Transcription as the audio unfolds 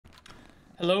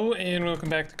Hello and welcome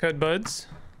back to Cud Buds.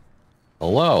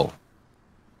 Hello.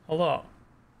 Hello.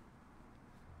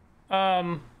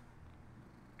 Um.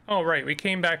 Oh right, we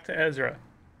came back to Ezra.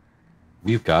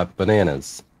 We've got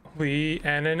bananas.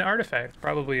 And an artifact,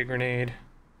 probably a grenade.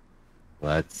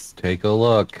 Let's take a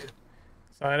look.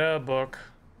 Side a book.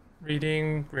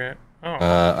 Reading. Oh.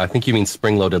 I think you mean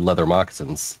spring-loaded leather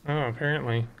moccasins. Oh,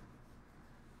 apparently.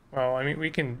 Well, I mean,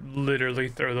 we can literally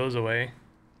throw those away.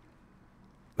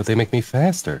 But they make me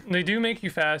faster. They do make you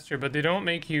faster, but they don't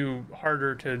make you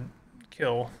harder to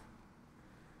kill.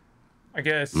 I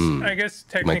guess. I guess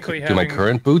technically Do my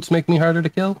current boots make me harder to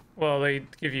kill? Well, they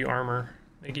give you armor.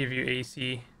 They give you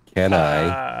AC. Can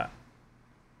I?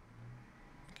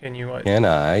 Can you what? Can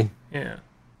I? Yeah.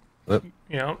 Yep.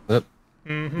 Yep. Yep.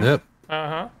 Mm-hmm. Yep.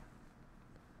 Uh-huh.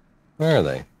 Where are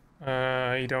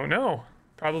they? You don't know.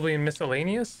 Probably in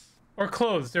miscellaneous? Or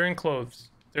clothes. They're in clothes.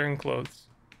 They're in clothes.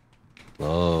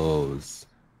 Clothes.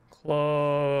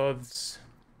 Clothes.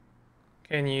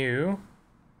 Can you?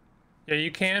 Yeah, you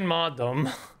can mod them.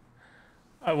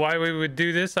 Why we would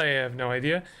do this, I have no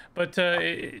idea. But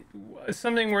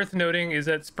something worth noting is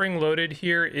that spring loaded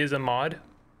here is a mod.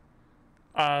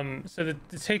 So the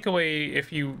takeaway,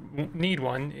 if you need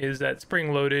one, is that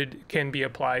spring loaded can be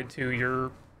applied to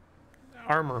your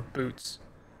armor boots.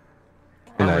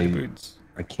 Armored boots.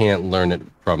 I can't learn it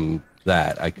from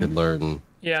that. I could learn.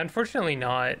 Yeah, unfortunately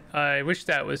not. I wish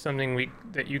that was something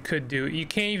that you could do. You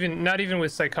can't even, not even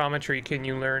with psychometry can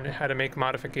you learn how to make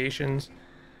modifications.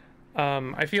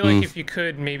 I feel like if you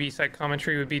could, maybe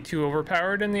psychometry would be too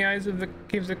overpowered in the eyes of the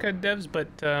Caves of Cud devs, but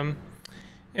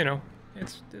you know,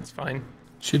 it's fine.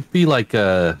 Should be like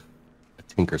a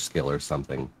tinker skill or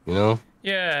something, you know?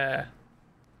 Yeah.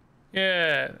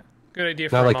 Yeah. Good idea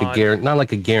for Not like mod. not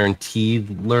like a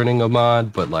guaranteed learning a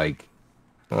mod, but like,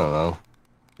 I don't know,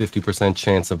 50%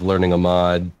 chance of learning a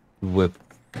mod with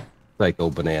psycho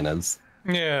bananas.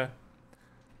 Yeah.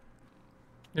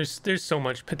 There's so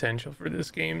much potential for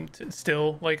this game to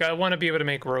still, like, I want to be able to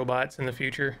make robots in the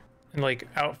future and like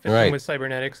outfit them with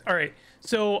cybernetics. All right.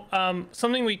 So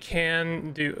something we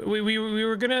can do, we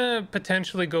were gonna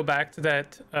potentially go back to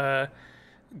that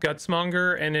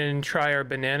Gutsmonger and then try our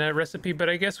banana recipe, but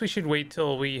I guess we should wait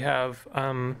till we have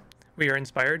we are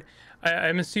inspired.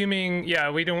 I'm assuming, yeah,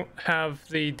 we don't have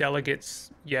the delegates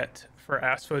yet for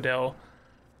Asphodel.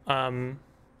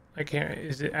 I can't,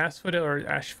 is it Asphodel or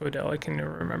Asphodel? I can never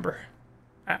remember.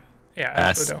 Yeah,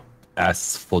 Asphodel.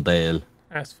 Asphodel.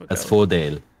 Asphodel.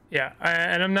 Asphodel. Yeah,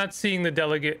 and I'm not seeing the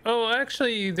delegate. Oh,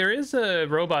 actually, there is a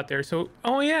robot there. So,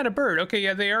 oh yeah, and a bird. Okay,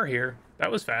 yeah, they are here. That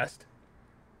was fast.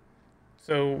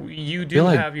 So you do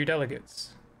have your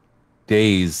delegates.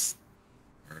 Days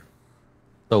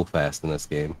so fast in this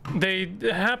game. They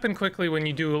happen quickly when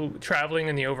you do traveling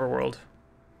in the overworld.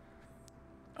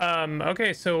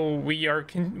 Okay, so we are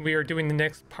doing the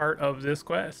next part of this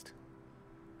quest.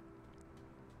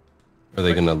 Are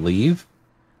they gonna leave?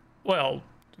 Well,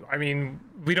 I mean,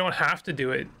 we don't have to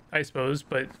do it, I suppose,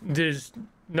 but there's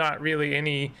not really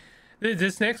any.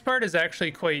 This next part is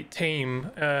actually quite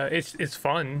tame. It's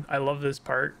fun. I love this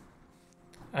part,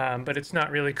 but it's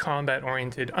not really combat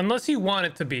oriented, unless you want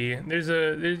it to be.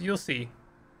 You'll see.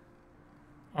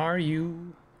 Are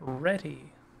you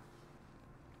ready?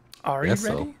 Are you ready?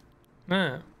 So.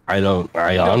 Huh. I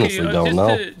honestly don't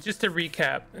know. Just to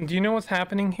recap, do you know what's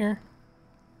happening here?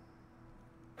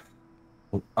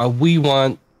 We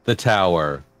want the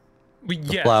tower.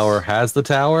 The flower has the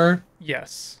tower?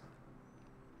 Yes.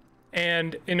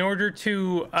 And in order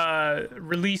to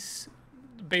release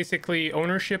basically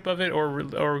ownership of it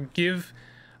or give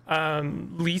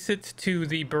lease it to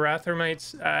the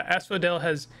Barathormites, Asphodel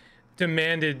has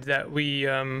demanded that we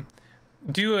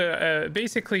do a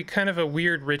basically kind of a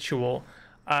weird ritual.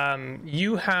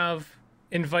 You have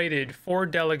invited 4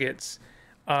 delegates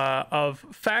of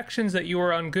factions that you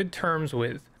are on good terms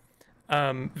with,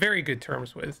 very good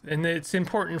terms with, and it's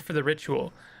important for the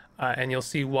ritual, and you'll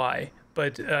see why.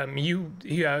 But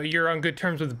you're on good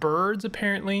terms with birds,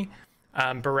 apparently.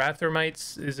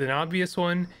 Barathormites is an obvious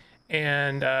one,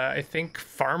 and I think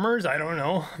farmers, I don't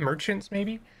know, merchants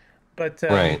maybe. But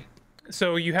right.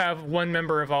 So you have one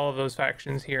member of all of those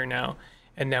factions here now,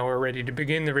 and now we're ready to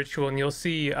begin the ritual, and you'll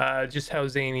see just how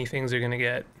zany things are going to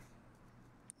get.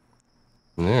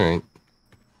 All right.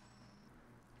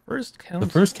 The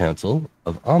first council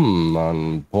of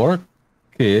Amanporke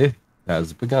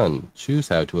has begun. Choose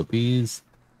how to appease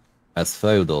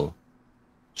Asphodel.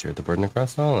 Share the burden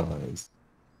across all allies.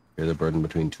 Share the burden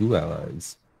between 2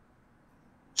 allies.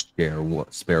 Spare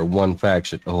one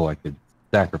faction. Oh, I could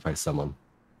sacrifice someone.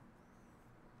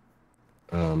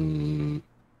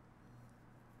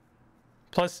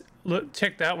 Plus, look,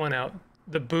 check that one out.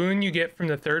 The boon you get from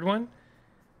the third one,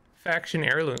 faction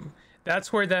heirloom.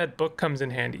 That's where that book comes in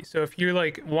handy. So if you're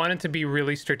like wanted to be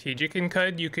really strategic in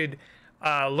CUD, you could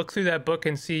look through that book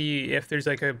and see if there's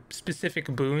like a specific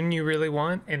boon you really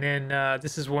want, and then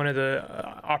this is one of the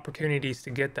opportunities to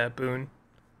get that boon.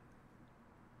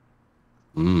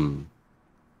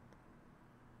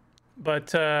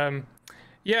 But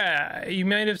yeah, you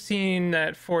might have seen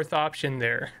that fourth option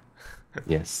there.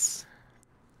 Yes.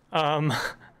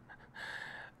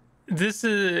 This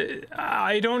is,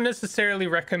 I don't necessarily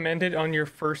recommend it on your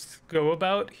first go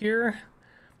about here.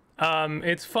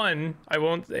 It's fun. I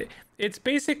won't say. It's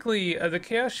basically the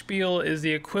Chaos Spiel is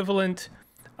the equivalent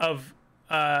of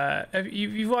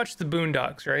you've watched the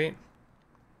Boondocks, right?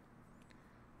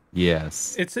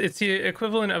 Yes. It's the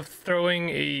equivalent of throwing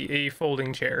a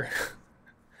folding chair.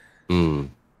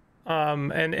 And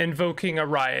invoking a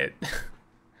riot.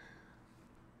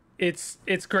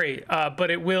 It's great,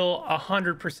 but it will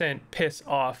 100% piss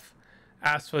off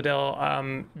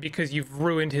Asphodel because you've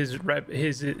ruined his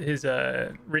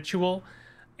ritual,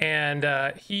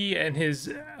 and he and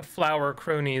his flower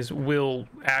cronies will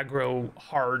aggro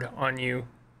hard on you.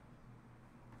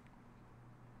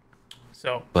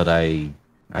 So, but I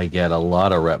get a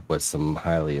lot of rep with some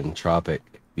highly entropic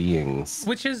beings,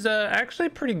 which is actually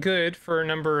pretty good for a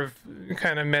number of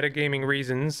kind of metagaming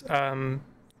reasons,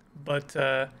 but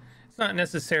it's not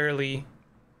necessarily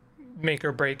make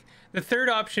or break. The third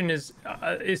option is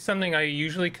something I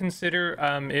usually consider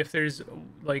if there's,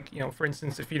 like, you know, for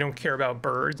instance, if you don't care about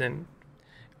birds, and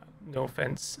no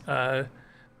offense to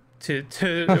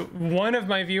one of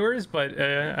my viewers, but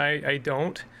I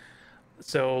don't.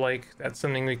 So, like, that's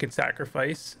something we could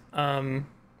sacrifice.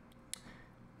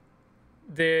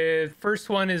 The first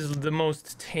one is the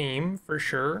most tame, for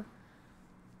sure.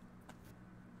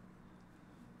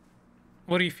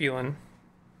 What are you feeling?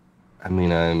 I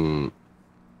mean, I'm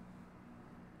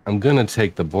gonna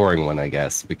take the boring one, I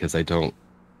guess, because I don't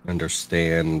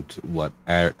understand what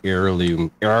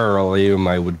heirloom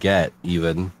I would get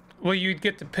even. Well, you'd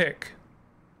get to pick,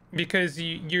 because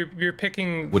you're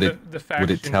picking the faction.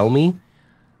 Would it tell me?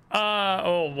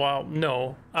 Oh well,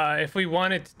 no. If we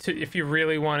wanted to, if you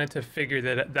really wanted to figure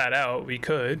that out, we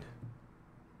could.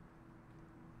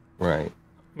 Right.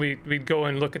 We'd go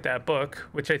and look at that book,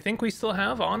 which I think we still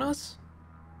have on us.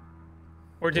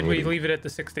 Or did we leave it at the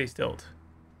 6-day stilt?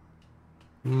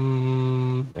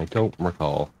 I don't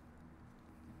recall.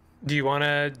 Do you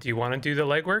wanna do the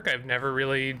legwork? I've never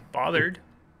really bothered,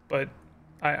 but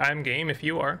I'm game if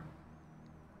you are.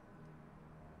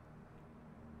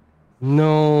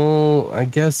 No, I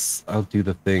guess I'll do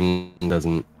the thing that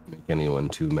doesn't make anyone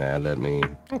too mad at me.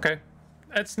 Okay.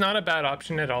 That's not a bad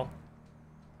option at all.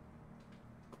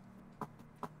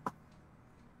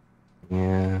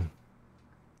 Yeah.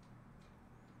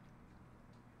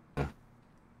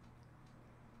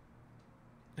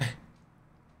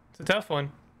 It's a tough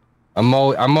one. I'm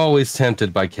always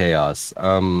tempted by chaos.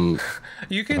 You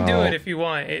can do it if you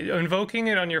want. Invoking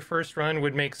it on your first run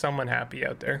would make someone happy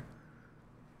out there.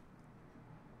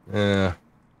 Yeah.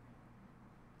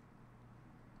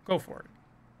 Go for it.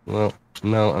 Well,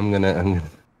 no, I'm gonna.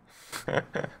 The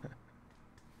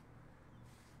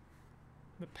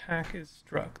pack is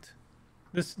struck.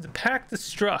 The pact is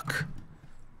struck.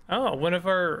 Oh, one of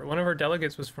our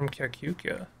delegates was from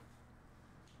Kyakuka.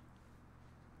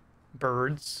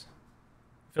 Birds.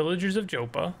 Villagers of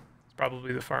Jopa. It's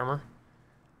probably the farmer.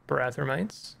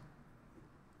 Barathamites.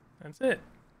 That's it.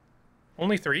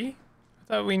 Only 3? I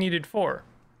thought we needed 4.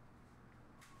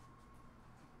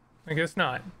 I guess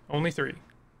not. Only 3.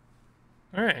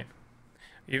 Alright.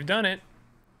 You've done it.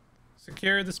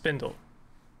 Secure the spindle.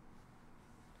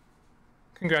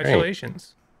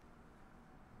 Congratulations.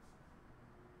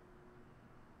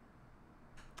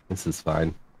 Great. This is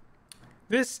fine.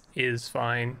 This is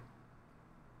fine.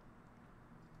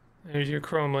 There's your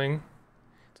chromeling.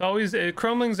 It's always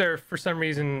chromelings are, for some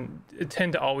reason,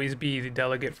 tend to always be the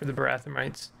delegate for the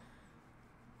Barathamites.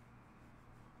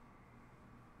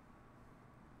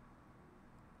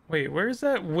 Wait, where's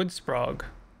that wood sprog?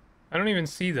 I don't even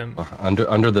see them.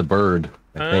 Under the bird,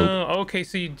 I think. Oh, okay,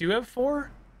 so you do have 4?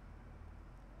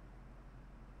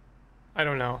 I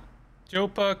don't know.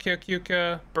 Jopa,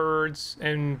 Kyakuka, birds,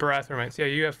 and Barathamites. Yeah,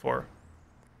 you have 4.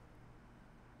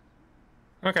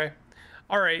 Okay.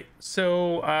 Alright,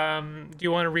 so do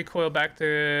you want to recoil back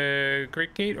to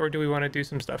Great Gate, or do we want to do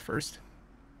some stuff first?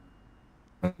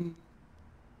 I don't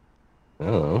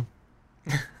know.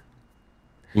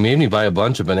 You made me buy a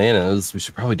bunch of bananas. We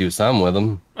should probably do some with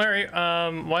them. Alright,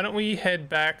 why don't we head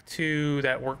back to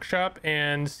that workshop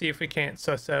and see if we can't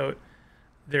suss out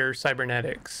their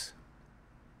cybernetics.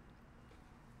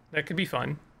 That could be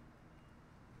fun.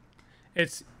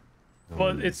 It's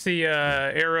it's the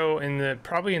arrow in the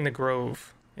probably in the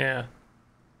grove. Yeah,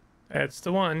 that's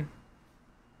the one.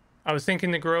 I was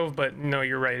thinking the grove, but no,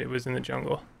 you're right. It was in the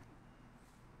jungle.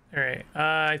 All right.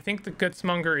 I think the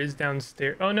Gutsmonger is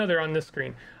downstairs. Oh no, they're on this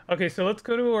screen. Okay, so let's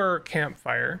go to our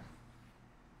campfire.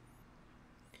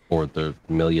 Or the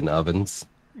million ovens.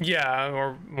 Yeah,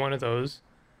 or one of those.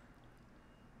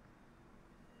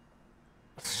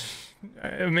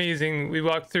 Amazing. We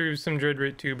walked through some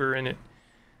Dreadroot tuber and it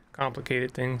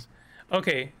complicated things.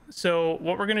 Okay, so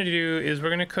what we're gonna do is we're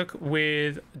gonna cook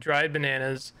with dried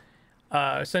bananas,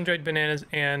 sun-dried bananas,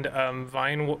 and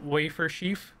vine wafer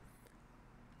sheaf.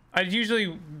 I'd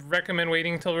usually recommend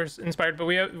waiting until we're inspired, but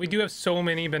we do have so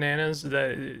many bananas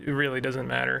that it really doesn't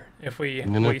matter if we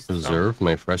I'm gonna waste preserve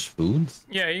my fresh foods.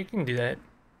 Yeah, you can do that.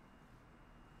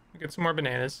 Get some more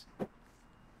bananas.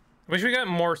 Wish we got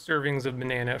more servings of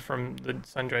banana from the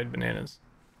sun-dried bananas.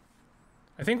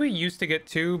 I think we used to get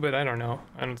 2, but I don't know.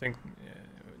 I don't think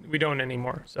we don't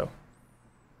anymore. So.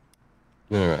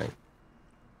 All right.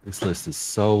 This list is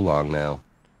so long now.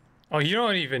 Oh, you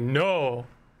don't even know,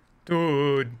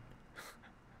 dude.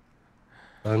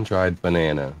 Sun-dried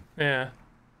banana. Yeah.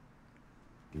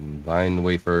 Vine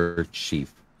wafer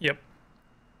sheaf. Yep.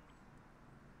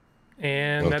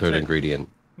 And No that's third it. ingredient.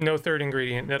 No third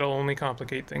ingredient. That'll only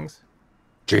complicate things.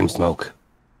 Dream smoke.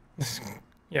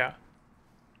 Yeah.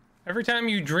 Every time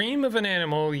you dream of an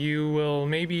animal, you will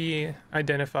maybe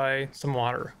identify some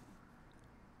water.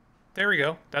 There we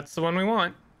go. That's the one we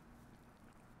want.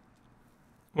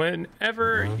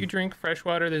 Whenever you drink fresh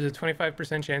water, there's a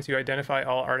 25% chance you identify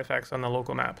all artifacts on the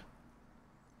local map.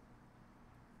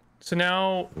 So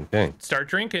now, Okay. start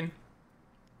drinking.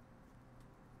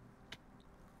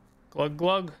 Glug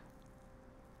glug.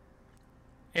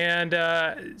 And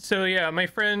so yeah, my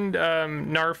friend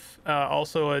Narf,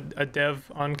 also a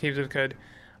dev on Caves of Cud,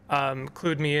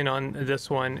 clued me in on this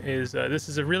one. This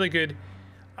is a really good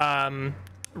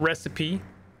recipe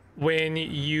when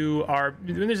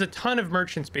there's a ton of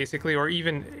merchants basically, or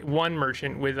even one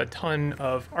merchant with a ton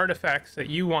of artifacts that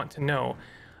you want to know.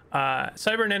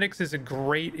 Cybernetics is a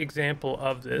great example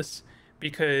of this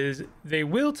because they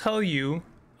will tell you,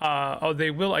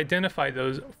 they will identify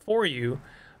those for you,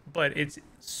 but it's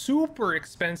super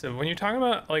expensive when you're talking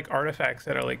about like artifacts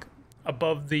that are like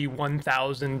above the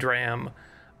 1,000 dram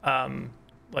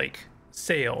like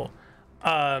sale.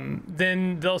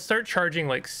 Then they'll start charging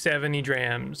like 70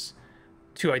 drams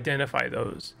to identify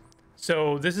those.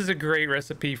 So this is a great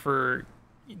recipe for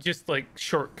just like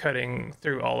shortcutting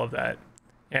through all of that.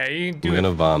 Yeah, you can do I'm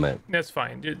gonna vomit. That's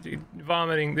fine.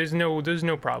 Vomiting, there's no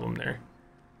problem there.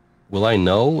 Will I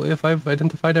know if I've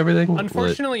identified everything?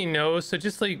 Unfortunately, no. So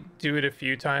just like do it a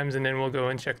few times, and then we'll go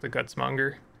and check the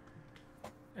Gutsmonger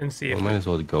and see if. I might as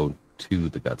well go to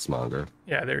the Gutsmonger.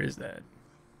 Yeah, there is that.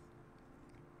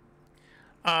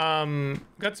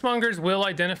 Gutsmongers will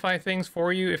identify things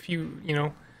for you if you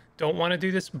don't want to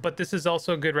do this, but this is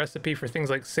also a good recipe for things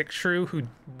like Sick Shrew who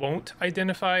won't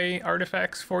identify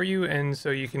artifacts for you, and so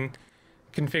you can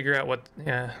figure out what.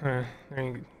 Yeah.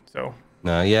 So.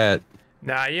 Not yet.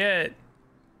 Not yet.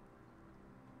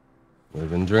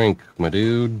 Live and drink, my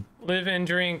dude. Live and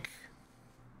drink.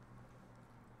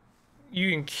 You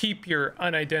can keep your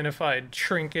unidentified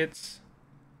trinkets.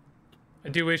 I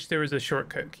do wish there was a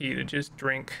shortcut key to just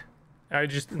drink. I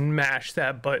just mash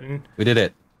that button. We did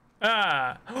it.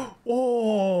 Ah!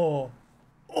 Oh!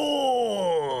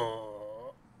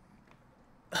 Oh!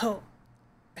 Oh!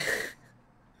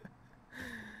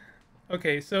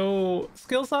 Okay, so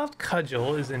Skillsoft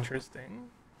Cudgel is interesting.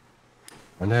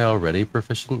 Aren't I already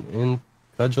proficient in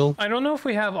Cudgel? I don't know if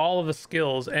we have all of the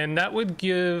skills, and that would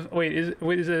give. Wait, is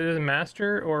it a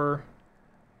master or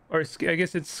I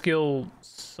guess it's skill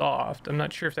soft. I'm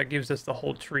not sure if that gives us the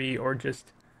whole tree or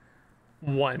just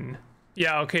one.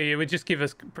 Yeah, okay, it would just give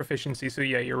us proficiency. So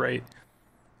yeah, you're right.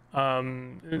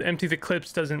 Empty the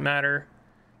clips doesn't matter.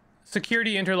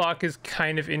 Security interlock is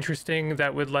kind of interesting.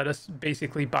 That would let us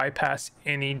basically bypass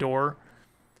any door.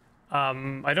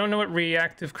 I don't know what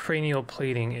reactive cranial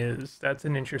plating is. That's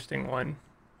an interesting one.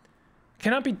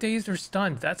 Cannot be dazed or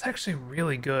stunned. That's actually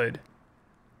really good.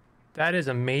 That is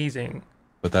amazing.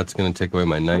 But that's going to take away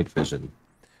my night vision.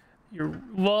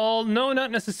 Well, no,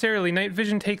 not necessarily. Night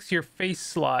vision takes your face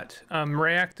slot.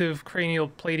 Reactive cranial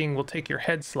plating will take your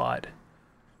head slot.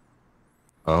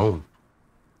 Oh.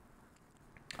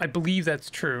 I believe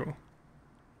that's true.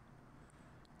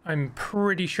 I'm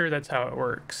pretty sure that's how it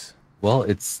works. Well,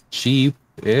 it's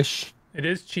cheap-ish. It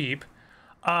is cheap.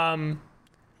 How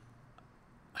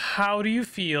do you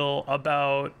feel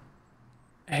about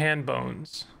hand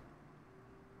bones?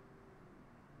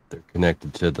 They're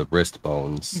connected to the wrist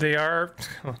bones. They are.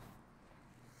 Oh,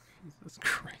 Jesus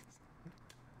Christ!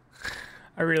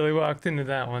 I really walked into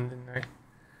that one, didn't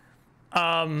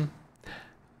I?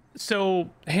 So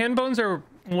hand bones are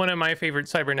one of my favorite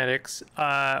cybernetics.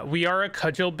 We are a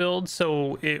cudgel build,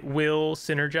 so it will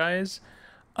synergize.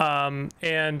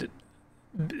 And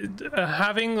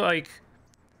having like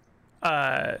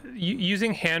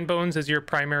using hand bones as your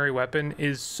primary weapon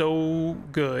is so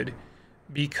good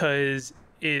because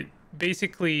it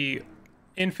basically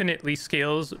infinitely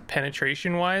scales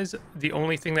penetration wise. The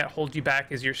only thing that holds you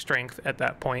back is your strength at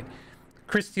that point.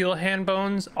 Crysteel hand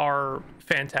bones are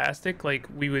fantastic. Like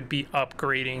we would be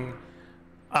upgrading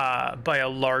by a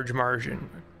large margin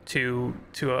to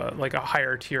a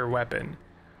higher tier weapon.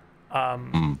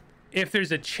 If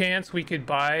there's a chance we could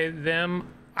buy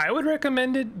them, I would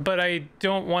recommend it, but I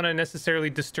don't want to necessarily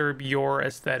disturb your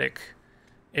aesthetic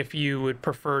if you would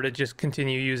prefer to just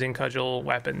continue using cudgel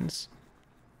weapons.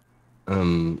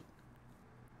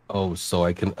 Oh, so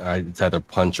it's either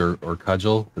punch or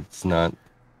cudgel. It's not.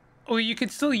 Well, you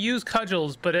could still use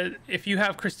cudgels, but if you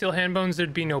have crysteel hand bones,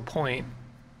 there'd be no point.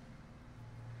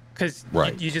 Because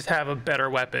you just have a better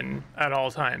weapon at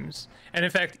all times. And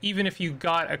in fact, even if you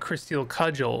got a crysteel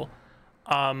cudgel,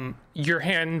 your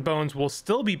hand bones will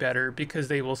still be better because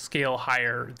they will scale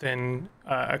higher than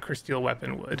a crysteel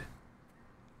weapon would.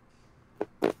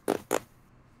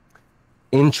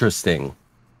 Interesting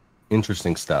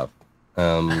stuff.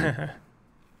 The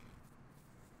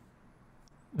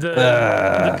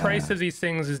price of these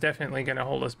things is definitely going to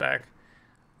hold us back.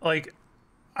 Like,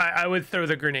 I would throw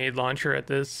the grenade launcher at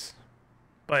this,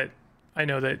 but I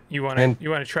know that you want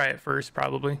to try it first,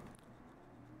 probably.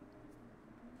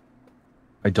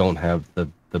 I don't have the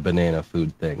banana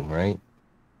food thing, right?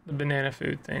 The banana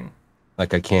food thing.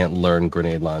 Like I can't learn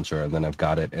grenade launcher and then I've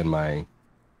got it in my.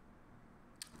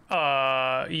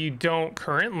 You don't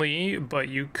currently, but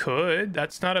you could.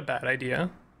 That's not a bad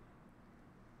idea.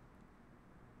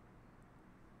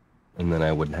 And then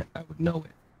I would know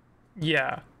it.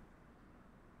 Yeah.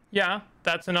 Yeah,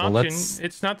 that's an option.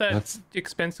 It's not that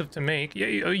expensive to make. Yeah,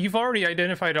 you've already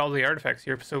identified all the artifacts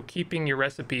here, so keeping your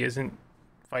recipe isn't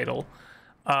vital.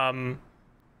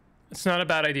 It's not a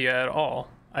bad idea at all.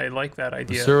 I like that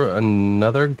idea. Is there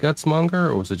another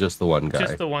Gutsmonger, or was it just the one guy?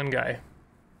 Just the one guy.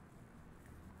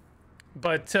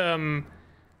 But I'm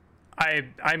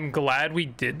glad we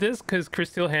did this because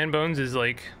crysteel hand bones is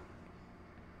like,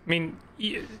 I mean,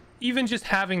 even just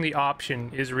having the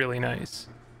option is really nice.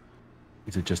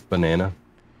 Is it just banana?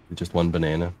 Is it just one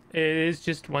banana? It is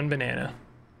just one banana.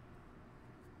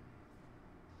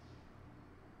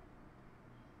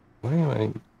 Why am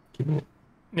I giving it?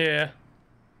 Yeah.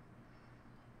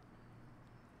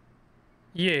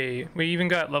 Yay. We even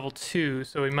got level 2,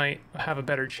 so we might have a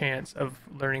better chance of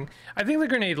learning. I think the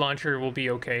grenade launcher will be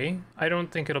okay. I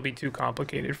don't think it'll be too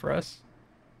complicated for us.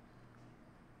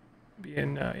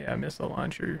 Being, yeah, missile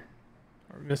launcher.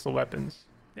 Or missile weapons.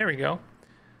 There we go.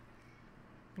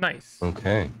 Nice.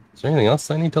 Okay. Is there anything else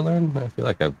I need to learn? I feel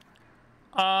like I've...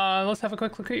 Let's have a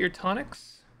quick look at your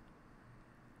tonics.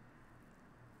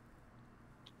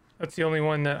 That's the only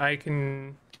one that I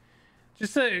can...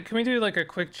 Just, can we do like a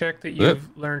quick check that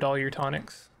you've learned all your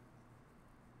tonics?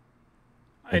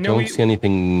 I don't see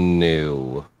anything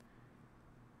new.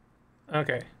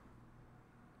 Okay.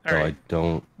 All right. I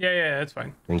don't... Yeah, that's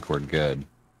fine. Think we're good.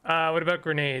 What about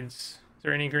grenades? Is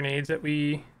there any grenades that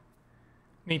we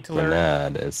need to learn?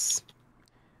 Grenades.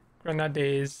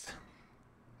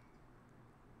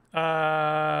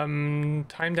 Time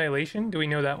dilation? Do we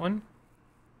know that one?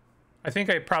 I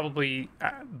think I probably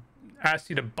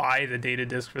asked you to buy the data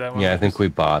disk for that one. Yeah, I think we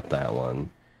bought that one.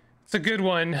 It's a good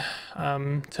one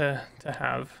to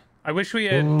have. I wish we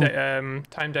had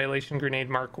time dilation grenade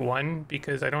Mark 1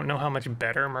 because I don't know how much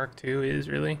better Mark 2 is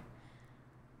really.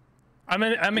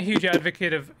 I'm a huge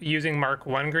advocate of using Mark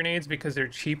 1 grenades because they're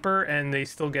cheaper and they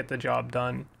still get the job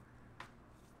done.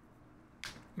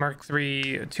 Mark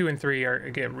 2 and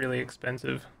 3 get really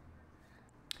expensive.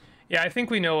 Yeah, I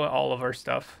think we know all of our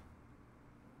stuff.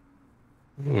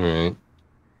 All right.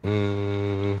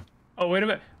 Oh, wait a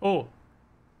minute. Oh.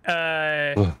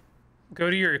 Go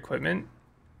to your equipment.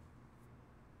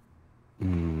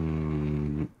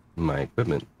 My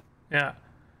equipment. Yeah.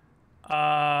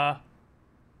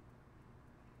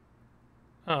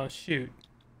 Oh, shoot.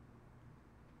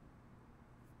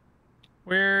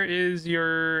 Where is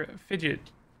your fidget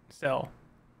cell?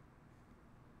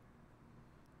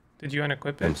 Did you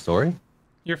unequip it? I'm sorry?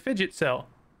 Your fidget cell.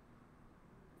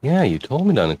 Yeah, you told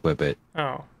me to unequip it.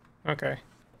 Oh, okay.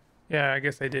 Yeah, I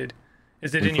guess I did.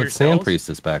 Is it in your cells? Put Sand cells?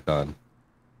 Priestess back on.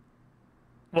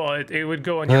 Well, it would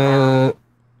go on your arm.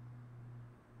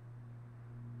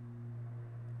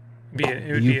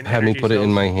 You an had me energy put it in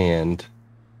cells. my hand.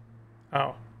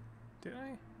 Oh, did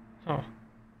I? Oh.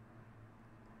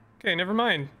 Okay, never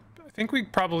mind. I think we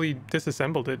probably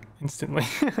disassembled it instantly.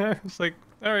 It's like,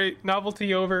 all right,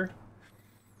 novelty over.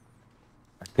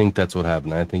 I think that's what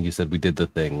happened. I think you said we did the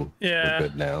thing. We're Yeah.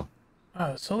 good now.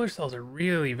 Oh, solar cells are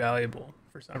really valuable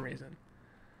for some reason.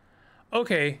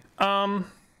 Okay, I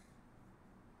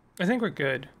think we're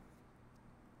good.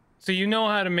 So you know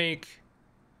how to make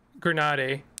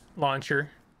grenade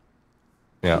launcher,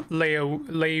 Yeah.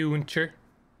 launcher.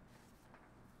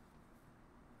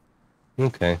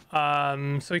 Okay.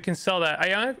 So we can sell that.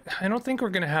 I don't think we're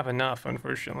gonna have enough,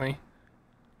 unfortunately.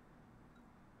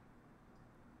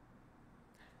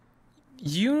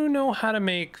 You know how to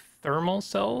make thermal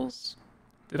cells?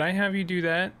 Did I have you do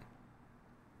that?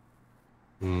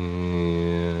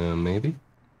 Maybe.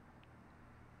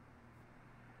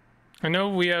 I know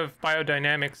we have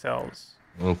biodynamic cells,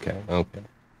 Okay. Okay.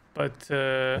 but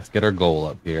Let's get our goal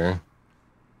up here.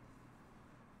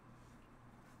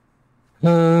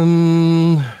 I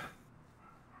mean,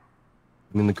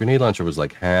 the grenade launcher was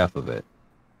like half of it.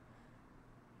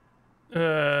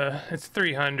 it's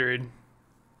 300.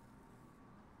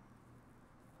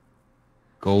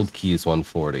 Gold key is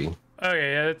 140.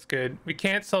 Okay, yeah, that's good. We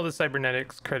can't sell the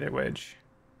cybernetics credit wedge.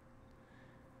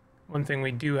 One thing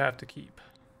we do have to keep.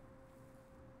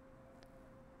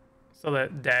 Sell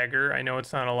that dagger. I know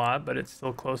it's not a lot, but it's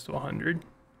still close to 100.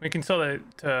 We can sell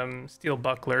that steel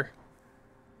buckler.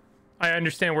 I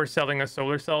understand we're selling a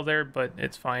solar cell there, but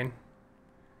it's fine.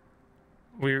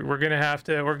 We're gonna have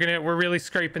to. We're really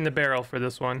scraping the barrel for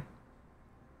this one.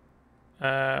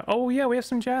 Oh yeah, we have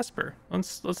some jasper.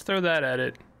 Let's throw that at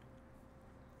it.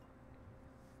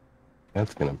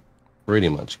 That's gonna pretty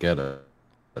much get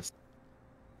us.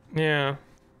 Yeah,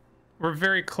 we're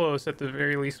very close at the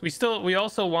very least. We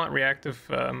also want reactive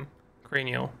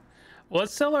cranial. Well,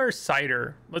 let's sell our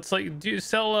cider. Let's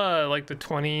sell like the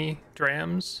 20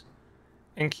 drams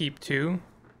and keep 2.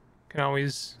 Can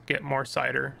always get more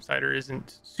cider. Cider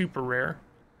isn't super rare.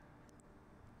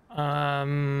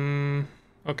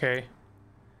 Okay.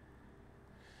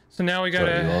 So now we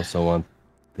gotta. So you also want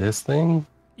this thing?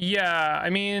 Yeah, I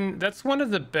mean that's one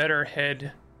of the better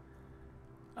head.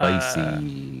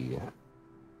 Pricey.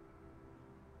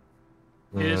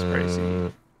 It is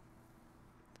pricey.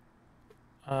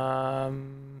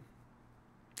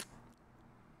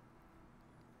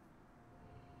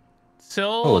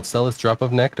 Oh, let's sell this drop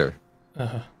of nectar.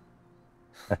 Why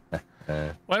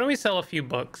don't we sell a few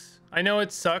books? I know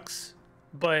it sucks,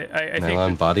 but I think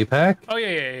Nylon body pack? Oh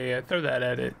yeah. Throw that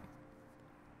at it.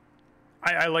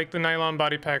 I like the nylon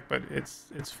body pack, but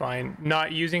it's fine.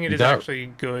 Not using it is actually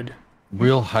good.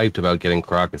 Real hyped about getting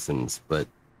crocossins, but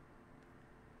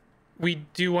we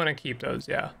do want to keep those,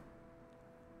 yeah.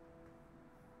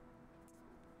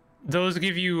 Those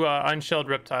give you unshelled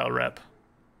reptile rep.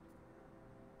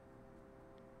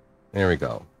 There we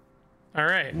go. All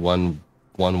right. One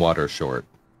water short.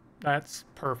 That's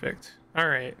perfect. All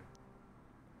right.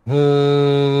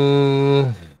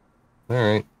 All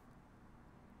right.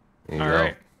 There you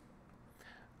go.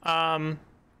 Right.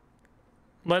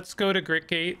 Let's go to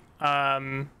Gritgate.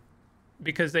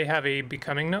 Because they have a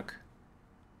becoming nook.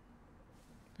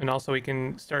 And also we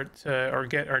can start to, or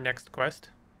get our next quest.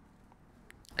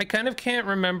 I kind of can't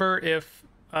remember if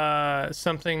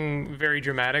something very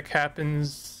dramatic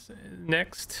happens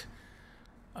next.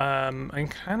 I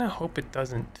kind of hope it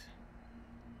doesn't.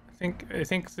 I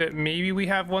think that maybe we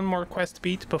have one more quest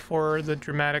beat before the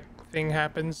dramatic thing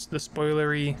happens, the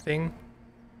spoilery thing.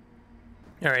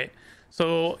 All right,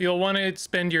 so you'll want to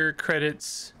spend your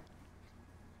credits.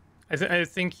 I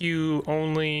think you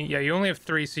only have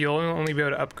 3, so you'll only be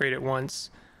able to upgrade it once.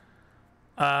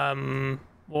 Well,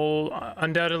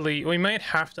 undoubtedly, we might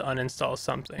have to uninstall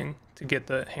something to get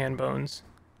the hand bones.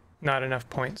 Not enough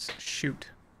points.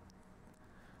 Shoot.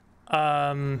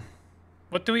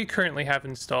 What do we currently have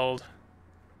installed?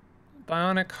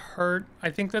 Bionic heart. I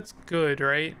think that's good,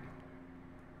 right?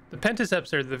 The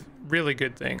pentaceps are the really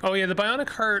good thing. Oh yeah, the bionic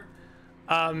heart.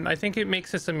 I think it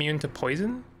makes us immune to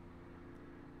poison.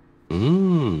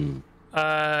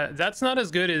 That's not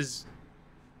as good as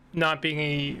not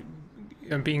being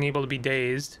able to be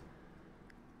dazed.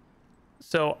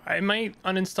 So I might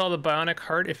uninstall the bionic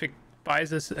heart if it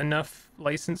buys us enough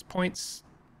license points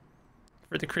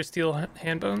for the crysteel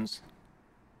hand bones.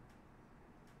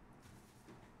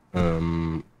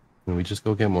 Can we just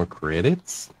go get more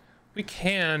credits? We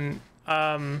can.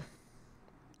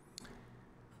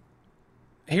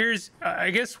 Here's,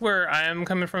 I guess where I am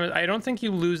coming from. I don't think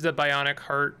you lose the bionic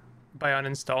heart by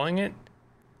uninstalling it.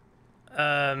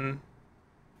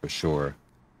 For sure.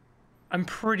 I'm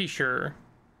pretty sure.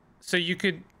 So you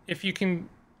could, if you can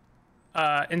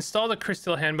install the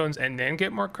crystal handbones and then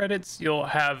get more credits, you'll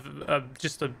have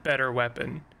just a better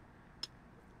weapon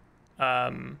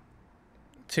to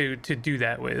do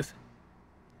that with.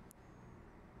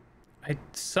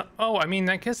 I mean,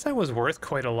 I guess that was worth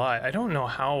quite a lot. I don't know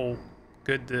how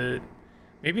good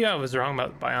maybe I was wrong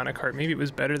about Bionic Heart. Maybe it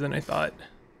was better than I thought.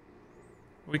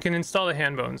 We can install the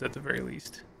handbones at the very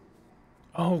least.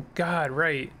 Oh God,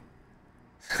 right.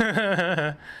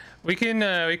 we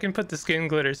can put the skin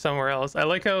glitter somewhere else. I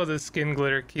like how the skin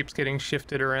glitter keeps getting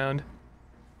shifted around.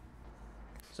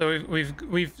 So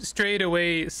we've strayed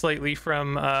away slightly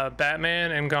from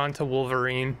Batman and gone to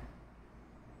Wolverine.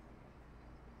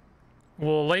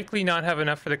 We'll likely not have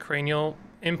enough for the cranial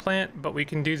implant, but we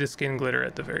can do the skin glitter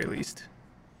at the very least.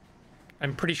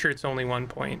 I'm pretty sure it's only 1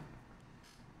 point.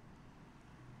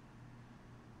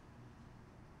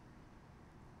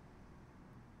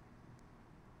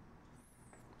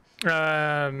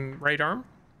 Right arm?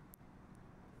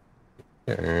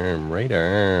 Right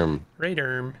arm. Right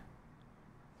arm.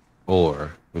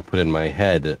 Or we put it in my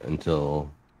head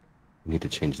until we need to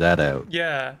change that out.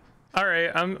 Yeah. All right.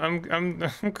 I'm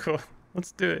cool.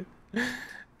 Let's do it.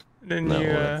 Then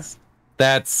no,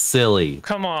 that's silly.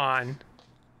 Come on.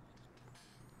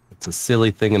 It's a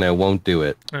silly thing, and I won't do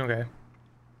it. Okay.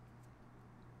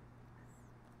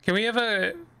 Can we have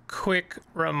a quick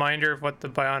reminder of what the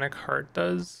bionic heart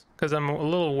does? Because I'm a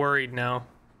little worried now.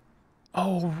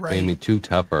 Oh, right. Made me too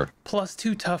tougher.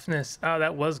 +2 toughness. Oh,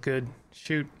 that was good.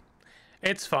 Shoot.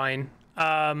 It's fine.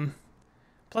 +2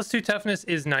 toughness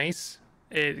is nice.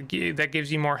 That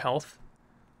gives you more health.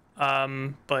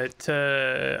 But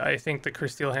I think the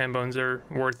crystal handbones are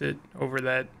worth it over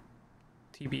that,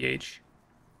 TBH.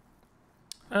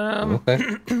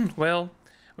 Okay. Well,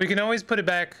 we can always put it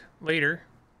back later.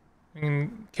 We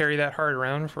can carry that heart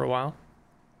around for a while.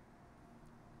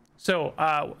 So,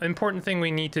 important thing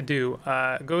we need to do,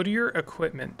 go to your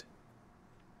equipment.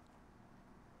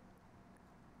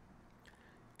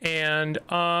 And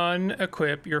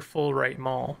unequip your full right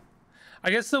maul. I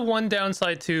guess the one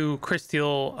downside to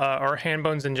crystal or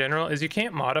handbones in general is you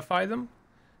can't modify them.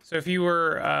 So if you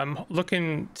were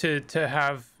looking to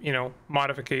have, you know,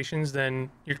 modifications, then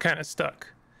you're kind of stuck.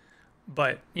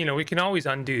 But, you know, we can always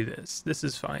undo this. This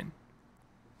is fine.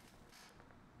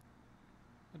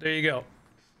 There you go.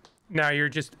 Now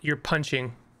you're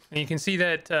punching. And you can see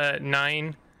that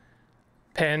 9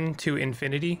 pen to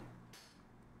infinity.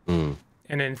 Mm.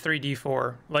 And then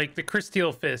 3d4. Like, the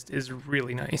crystal fist is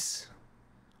really nice.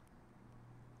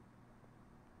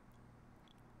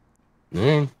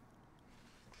 Mm.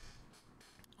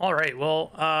 All right,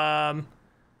 well,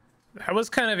 that was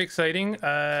kind of exciting.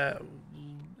 No,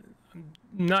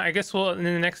 I guess in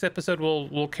the next episode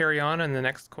we'll carry on in the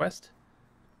next quest.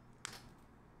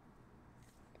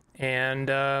 And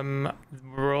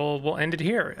we'll end it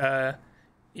here.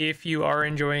 If you are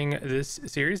enjoying this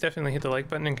series, definitely hit the like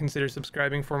button and consider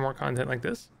subscribing for more content like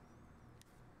this.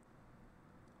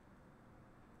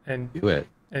 And do it.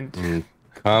 And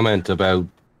comment about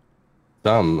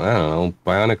some, I don't know,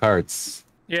 bionic hearts.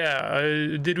 Yeah,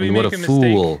 did we what make a a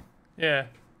mistake? Fool. Yeah.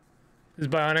 Is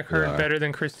bionic heart better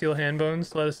than crystal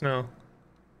handbones? Let us know.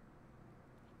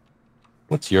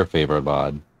 What's your favorite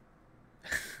mod?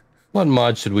 What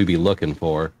mod should we be looking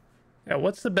for? Yeah,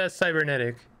 what's the best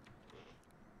cybernetic?